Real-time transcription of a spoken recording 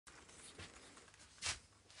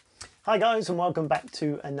Hi guys, and welcome back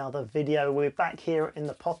to another video. We're back here in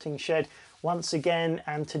the potting shed once again,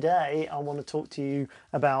 and today I want to talk to you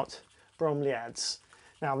about bromeliads.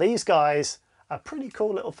 Now these guys are pretty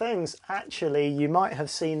cool little things. Actually, you might have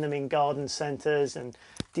seen them in garden centres and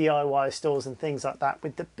DIY stores and things like that,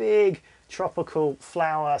 with the big tropical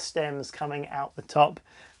flower stems coming out the top.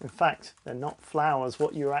 In fact, they're not flowers.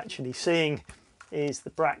 What you're actually seeing is the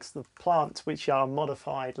bracts of plants, which are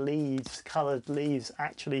modified leaves, coloured leaves.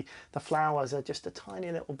 Actually, the flowers are just a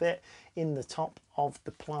tiny little bit in the top of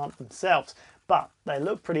the plant themselves, but they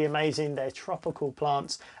look pretty amazing. They're tropical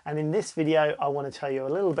plants, and in this video I want to tell you a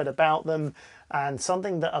little bit about them and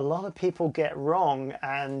something that a lot of people get wrong,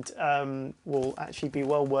 and will actually be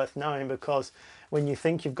well worth knowing, because when you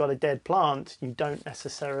think you've got a dead plant, you don't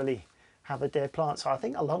necessarily have a dead plant. So I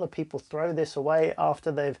think a lot of people throw this away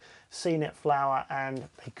after they've seen it flower, and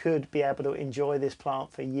they could be able to enjoy this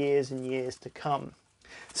plant for years and years to come.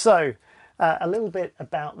 So a little bit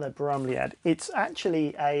about the bromeliad. It's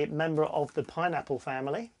actually a member of the pineapple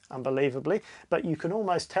family, unbelievably, but you can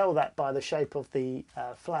almost tell that by the shape of the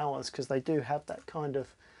flowers, because they do have that kind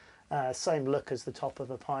of same look as the top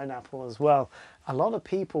of a pineapple as well. A lot of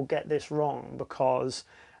people get this wrong because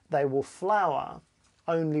they will flower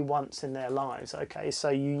only once in their lives. Okay, so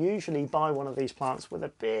you usually buy one of these plants with a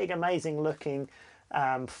big amazing looking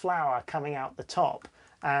flower coming out the top,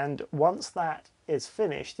 and once that is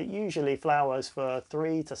finished, it usually flowers for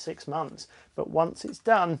 3 to 6 months, but once it's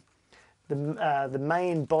done, the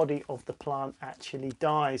main body of the plant actually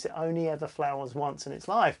dies. It only ever flowers once in its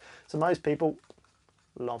life, so most people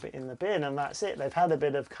lob it in the bin and that's it. They've had a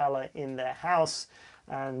bit of colour in their house,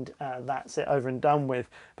 and that's it, over and done with.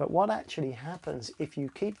 But what actually happens if you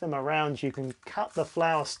keep them around, you can cut the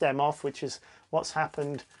flower stem off, which is what's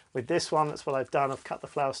happened with this one. That's what I've done. I've cut the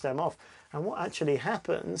flower stem off, and what actually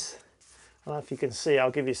happens, I don't know if you can see,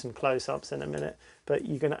 I'll give you some close-ups in a minute, but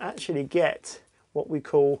you're going to actually get what we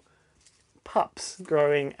call pups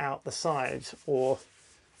growing out the sides, or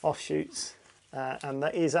offshoots, and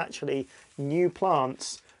that is actually new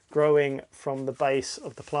plants growing from the base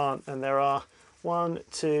of the plant. And there are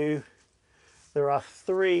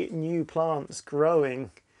 3 new plants growing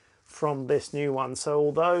from this new one. So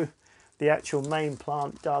although the actual main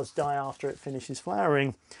plant does die after it finishes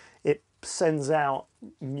flowering, it sends out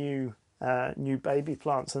new baby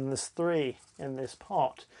plants, and there's 3 in this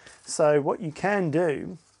pot. So what you can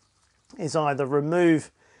do is either remove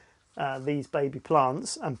these baby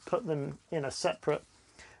plants and put them in a separate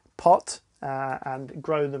pot and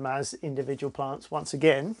grow them as individual plants once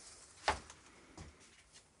again,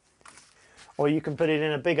 or you can put it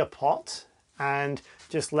in a bigger pot and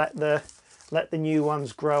just let the new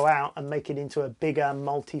ones grow out and make it into a bigger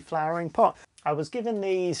multi-flowering pot. I was given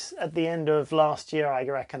these at the end of last year, I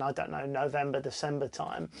reckon, I don't know, November, December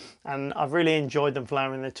time, and I've really enjoyed them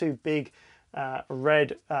flowering. They're 2 big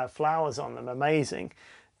red flowers on them, amazing,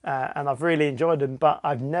 and I've really enjoyed them, but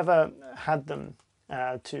I've never had them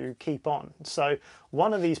to keep on. So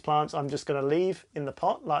one of these plants I'm just going to leave in the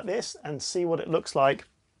pot like this and see what it looks like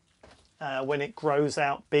when it grows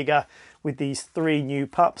out bigger with these 3 new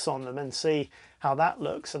pups on them, and see how that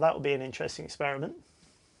looks. So that will be an interesting experiment.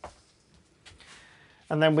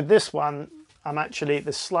 And then with this one,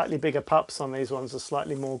 there's slightly bigger pups on these ones, are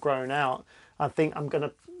slightly more grown out. I think I'm going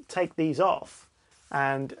to take these off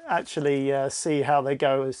and actually see how they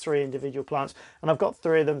go as 3 individual plants. And I've got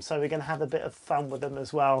 3 of them, so we're going to have a bit of fun with them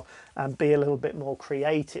as well and be a little bit more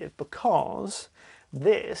creative, because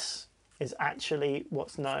this is actually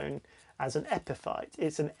what's known as an epiphyte.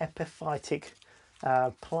 It's an epiphytic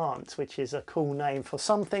plant, which is a cool name for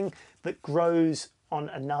something that grows on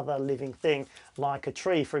another living thing, like a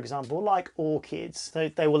tree, for example, like orchids. So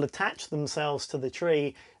they will attach themselves to the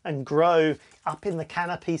tree and grow up in the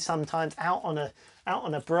canopy, sometimes out on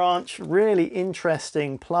a branch. Really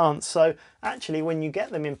interesting plants. So actually, when you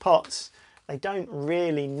get them in pots, they don't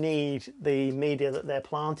really need the media that they're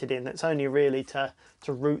planted in. It's only really to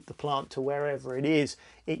root the plant to wherever it is.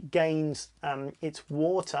 It gains its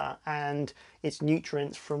water and its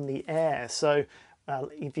nutrients from the air. So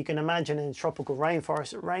if you can imagine, in a tropical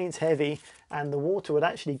rainforest, it rains heavy, and the water would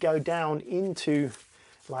actually go down into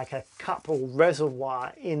like a cup or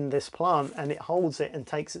reservoir in this plant, and it holds it and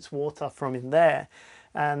takes its water from in there.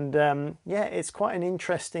 And yeah, it's quite an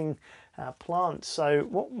interesting plant. So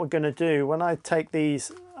what we're going to do, when I take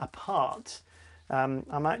these apart,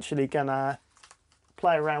 I'm actually going to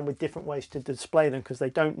play around with different ways to display them, because they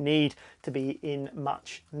don't need to be in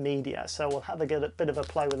much media. So we'll have a bit of a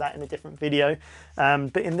play with that in a different video.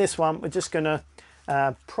 But in this one, we're just going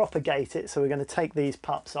to propagate it. So we're going to take these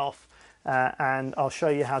pups off and I'll show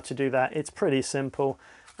you how to do that. It's pretty simple.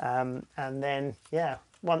 And then, yeah,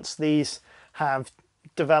 once these have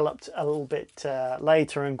developed a little bit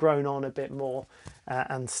later and grown on a bit more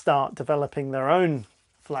and start developing their own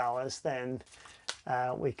flowers, then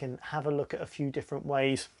we can have a look at a few different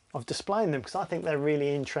ways of displaying them, because I think they're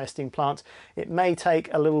really interesting plants. It may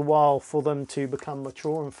take a little while for them to become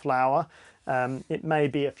mature and flower. It may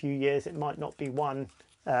be a few years, it might not be one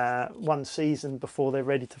season before they're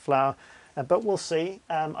ready to flower, but we'll see.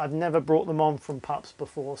 I've never brought them on from pups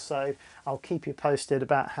before, so I'll keep you posted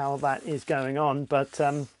about how that is going on. But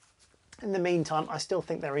in the meantime, I still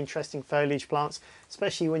think they're interesting foliage plants,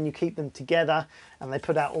 especially when you keep them together and they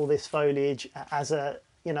put out all this foliage as a,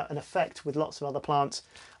 you know, an effect with lots of other plants.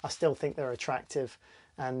 I still think they're attractive.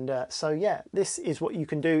 And so yeah, this is what you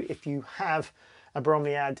can do if you have a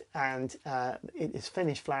bromeliad and it is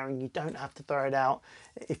finished flowering. You don't have to throw it out.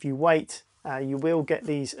 If you wait, you will get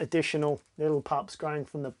these additional little pups growing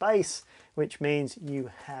from the base, which means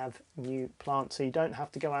you have new plants. So you don't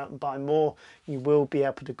have to go out and buy more. You will be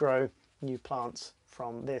able to grow new plants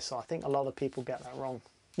from this. So I think a lot of people get that wrong.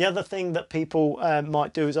 The other thing that people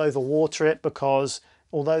might do is overwater it, because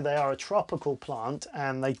although they are a tropical plant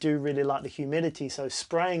and they do really like the humidity, so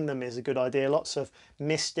spraying them is a good idea. Lots of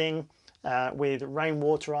misting with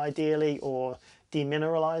rainwater ideally, or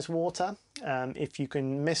demineralized water. If you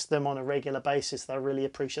can mist them on a regular basis, they'll really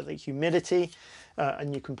appreciate the humidity.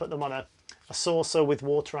 And you can put them on a saucer with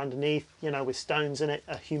water underneath, you know, with stones in it,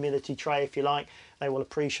 a humidity tray if you like. They will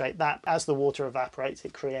appreciate that. As the water evaporates,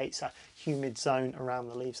 it creates a humid zone around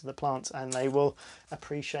the leaves of the plants, and they will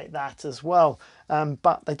appreciate that as well.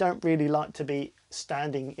 But they don't really like to be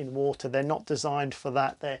standing in water. They're not designed for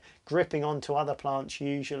that. They're gripping onto other plants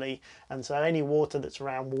usually, and so any water that's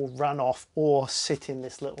around will run off or sit in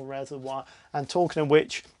this little reservoir. And talking of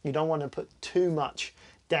which, you don't want to put too much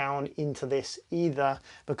down into this either,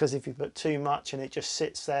 because if you put too much and it just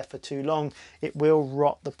sits there for too long, it will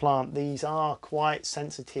rot the plant. These are quite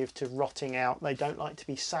sensitive to rotting out. They don't like to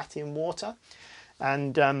be sat in water,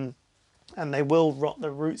 and they will rot.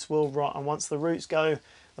 The roots will rot, and once the roots go,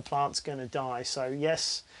 the plant's going to die. So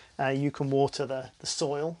yes, you can water the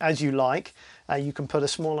soil as you like. You can put a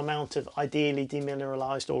small amount of ideally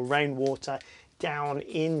demineralized or rainwater down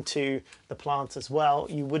into the plant as well.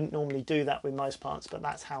 You wouldn't normally do that with most plants, but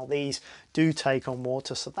that's how these do take on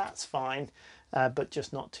water, so that's fine, but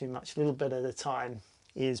just not too much. A little bit at a time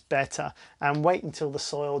is better, and wait until the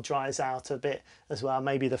soil dries out a bit as well.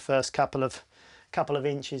 Maybe the first couple of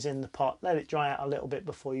inches in the pot, let it dry out a little bit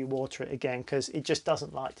before you water it again, because it just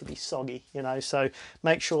doesn't like to be soggy, you know. So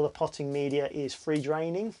make sure the potting media is free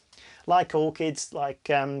draining. Like orchids, like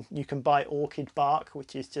you can buy orchid bark,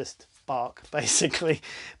 which is just bark basically,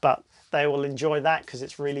 but they will enjoy that because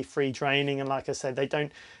it's really free draining. And like I said, they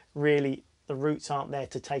don't really, the roots aren't there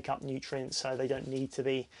to take up nutrients, so they don't need to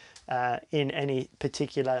be in any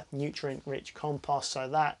particular nutrient rich compost. So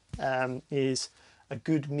that is a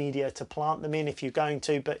good media to plant them in if you're going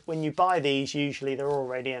to. But when you buy these, usually they're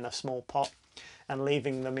already in a small pot, and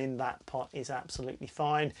leaving them in that pot is absolutely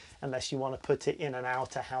fine, unless you want to put it in an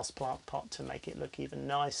outer houseplant pot to make it look even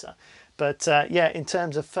nicer. But yeah, in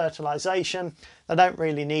terms of fertilization, they don't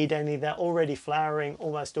really need any. They're already flowering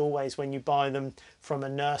almost always when you buy them from a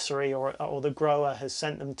nursery, or the grower has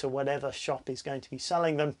sent them to whatever shop is going to be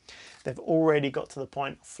selling them. They've already got to the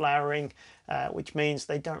point of flowering, which means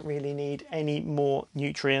they don't really need any more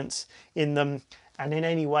nutrients in them. And in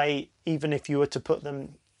any way, even if you were to put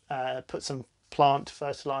them, put some plant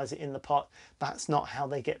fertilizer in the pot, that's not how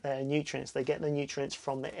they get their nutrients. They get the nutrients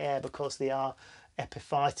from the air because they are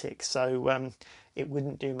epiphytic, so it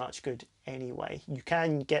wouldn't do much good anyway. You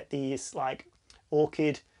can get these like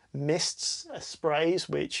orchid mists, sprays,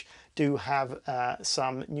 which do have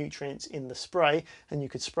some nutrients in the spray, and you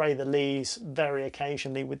could spray the leaves very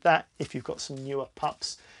occasionally with that if you've got some newer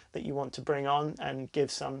pups that you want to bring on and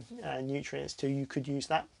give some nutrients to. You could use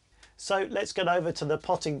that. So let's get over to the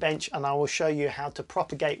potting bench, and I will show you how to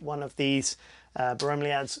propagate one of these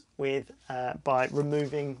bromeliads with by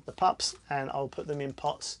removing the pups, and I'll put them in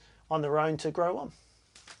pots on their own to grow on.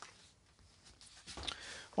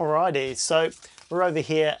 Alrighty, so we're over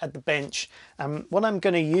here at the bench, and what I'm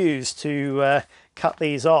going to use to cut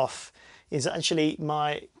these off is actually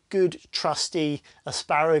my good trusty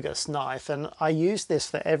asparagus knife, and I use this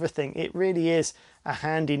for everything. It really is a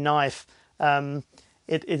handy knife.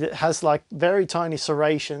 It has like very tiny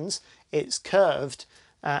serrations. It's curved,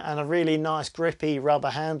 and a really nice grippy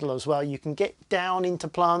rubber handle as well. You can get down into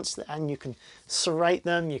plants and you can serrate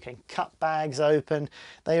them, you can cut bags open.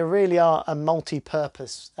 They really are a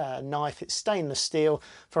multi-purpose knife. It's stainless steel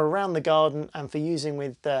for around the garden and for using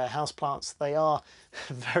with houseplants. They are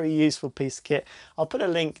a very useful piece of kit. I'll put a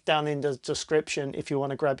link down in the description if you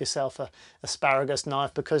want to grab yourself a asparagus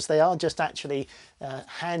knife, because they are just actually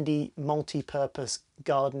handy multi-purpose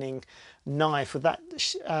gardening knife with that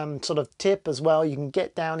sort of tip as well. You can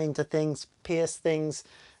get down into things, pierce things,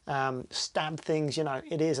 stab things. You know,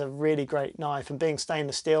 it is a really great knife, and being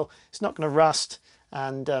stainless steel, it's not going to rust,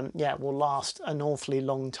 and yeah, it will last an awfully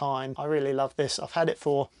long time. I really love this. I've had it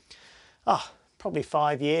for probably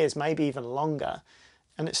 5 years, maybe even longer,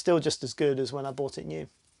 and it's still just as good as when I bought it new.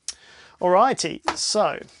 Alrighty,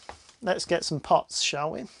 so let's get some pots,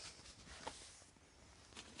 shall we?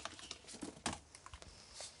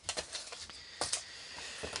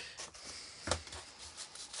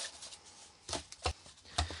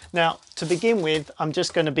 Now, to begin with, I'm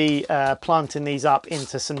just going to be planting these up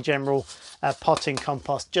into some general potting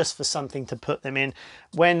compost, just for something to put them in.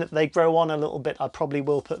 When they grow on a little bit, I probably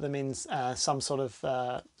will put them in some sort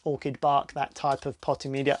of orchid bark, that type of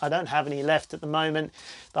potting media. I don't have any left at the moment.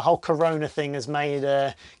 The whole corona thing has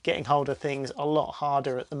made getting hold of things a lot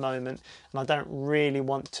harder at the moment, and I don't really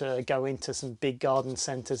want to go into some big garden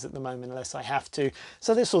centres at the moment unless I have to.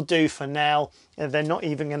 So this will do for now. They're not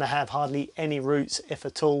even going to have hardly any roots, if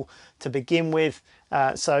at all, to begin with.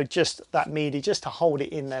 So just that media, just to hold it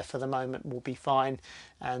in there for the moment, will be fine.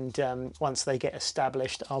 And once they get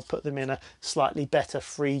established, I'll put them in a slightly better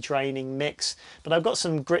free draining mix. But I've got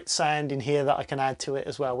some grit sand in here that I can add to it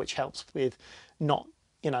as well, which helps with not,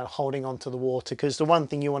 you know, holding on to the water, because the one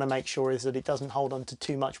thing you want to make sure is that it doesn't hold on to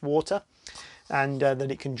too much water, and that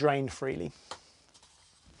it can drain freely.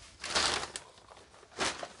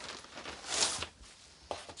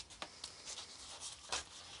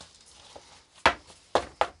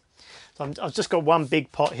 So I've just got one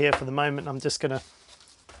big pot here for the moment. I'm just going to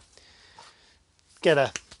get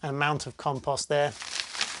an amount of compost there.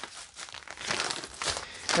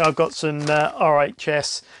 Now I've got some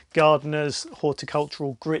RHS Gardener's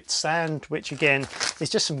Horticultural Grit Sand, which again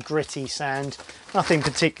is just some gritty sand, nothing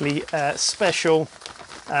particularly special.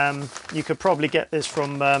 You could probably get this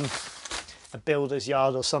from a builder's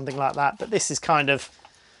yard or something like that, but this is kind of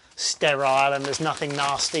sterile and there's nothing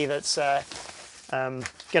nasty that's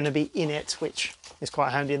going to be in it, which is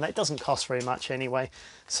quite handy, and that doesn't cost very much anyway.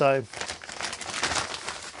 So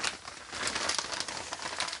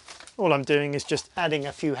all I'm doing is just adding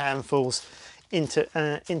a few handfuls into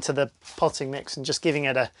the potting mix and just giving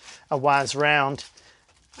it a waz round,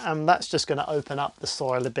 and that's just going to open up the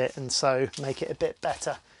soil a bit and so make it a bit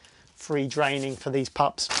better free draining for these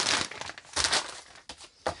pups.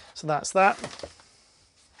 So that's that.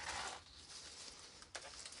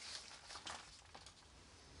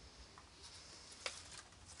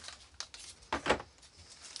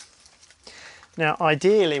 Now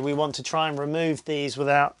ideally we want to try and remove these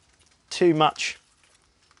without too much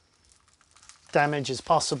damage as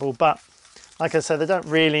possible, but like I said, they don't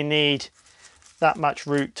really need that much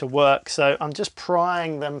root to work, so I'm just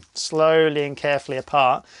prying them slowly and carefully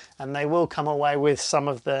apart, and they will come away with some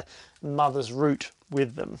of the mother's root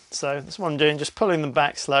with them. So that's what I'm doing, just pulling them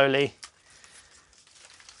back slowly.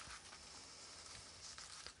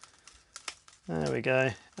 There we go,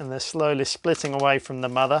 and they're slowly splitting away from the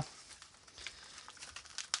mother.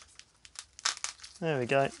 There we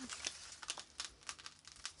go.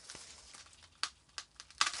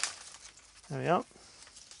 There we are.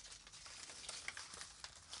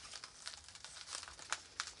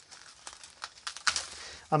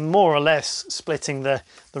 I'm more or less splitting the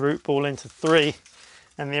root ball into 3,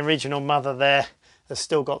 and the original mother there has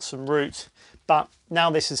still got some root, but now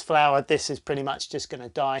this is flowered, this is pretty much just going to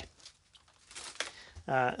die.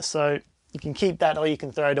 So you can keep that or you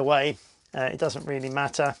can throw it away, it doesn't really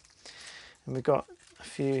matter. And we've got a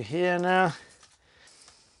few here now.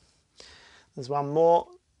 There's one more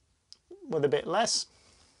with a bit less,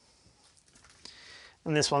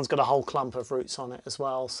 and this one's got a whole clump of roots on it as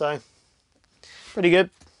well, so pretty good.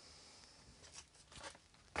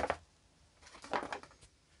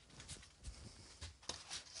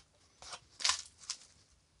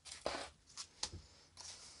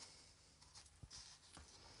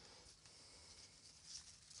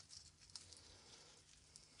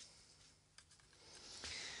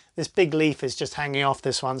 This big leaf is just hanging off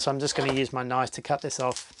this one, so I'm just going to use my knife to cut this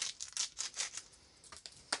off.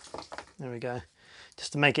 There we go,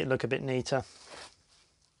 just to make it look a bit neater.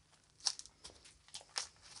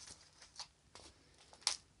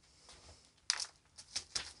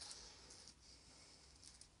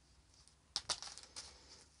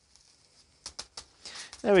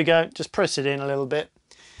 There we go, just press it in a little bit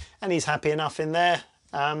and he's happy enough in there.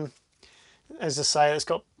 As I say, it's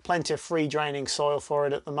got plenty of free draining soil for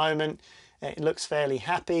it at the moment. It looks fairly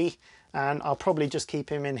happy, and I'll probably just keep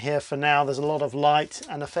him in here for now. There's a lot of light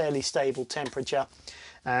and a fairly stable temperature,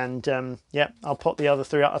 and yeah, I'll pop the other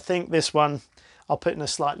three up. I think this one I'll put in a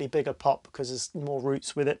slightly bigger pot because there's more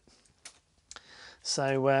roots with it.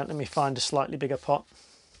 So let me find a slightly bigger pot.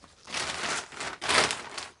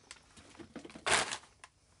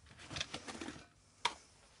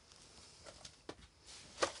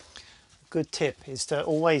 Good tip is to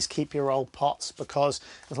always keep your old pots, because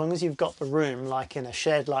as long as you've got the room, like in a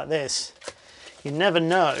shed like this, you never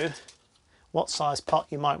know what size pot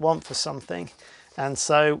you might want for something. And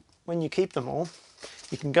so when you keep them all,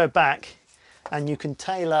 you can go back and you can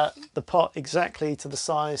tailor the pot exactly to the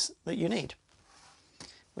size that you need,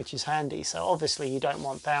 which is handy. So obviously you don't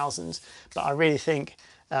want thousands, but I really think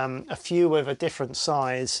a few of a different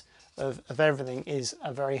size of everything is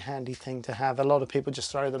a very handy thing to have. A lot of people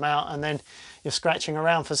just throw them out and then you're scratching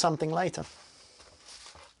around for something later.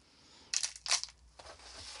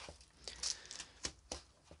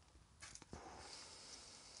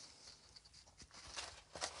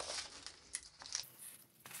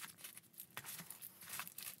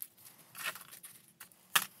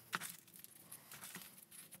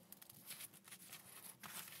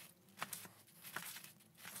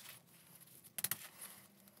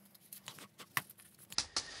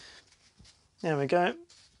 There we go.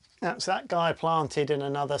 That's that guy planted in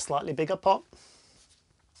another slightly bigger pot.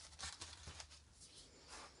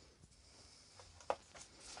 I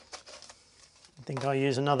think I'll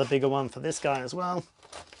use another bigger one for this guy as well.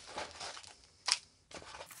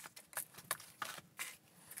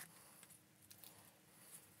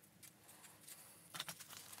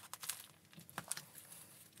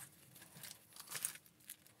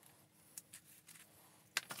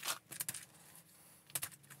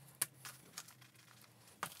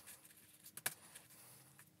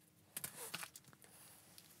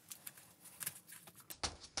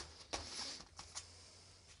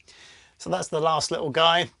 So that's the last little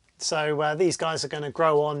guy. So these guys are going to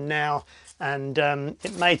grow on now, and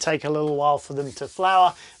it may take a little while for them to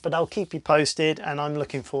flower, but I'll keep you posted, and I'm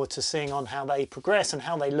looking forward to seeing on how they progress and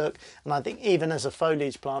how they look. And I think even as a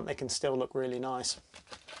foliage plant, they can still look really nice.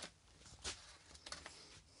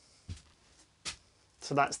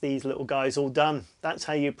 So that's these little guys all done. That's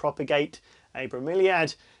how you propagate a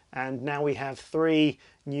bromeliad. And now we have 3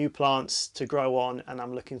 new plants to grow on, and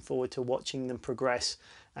I'm looking forward to watching them progress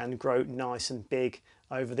and grow nice and big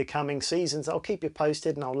over the coming seasons. I'll keep you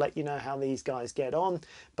posted and I'll let you know how these guys get on.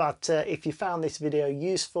 But if you found this video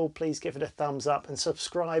useful, please give it a thumbs up and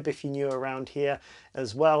subscribe if you're new around here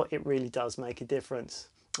as well. It really does make a difference.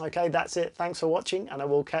 Okay, that's it. Thanks for watching, and I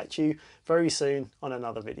will catch you very soon on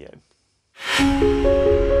another video.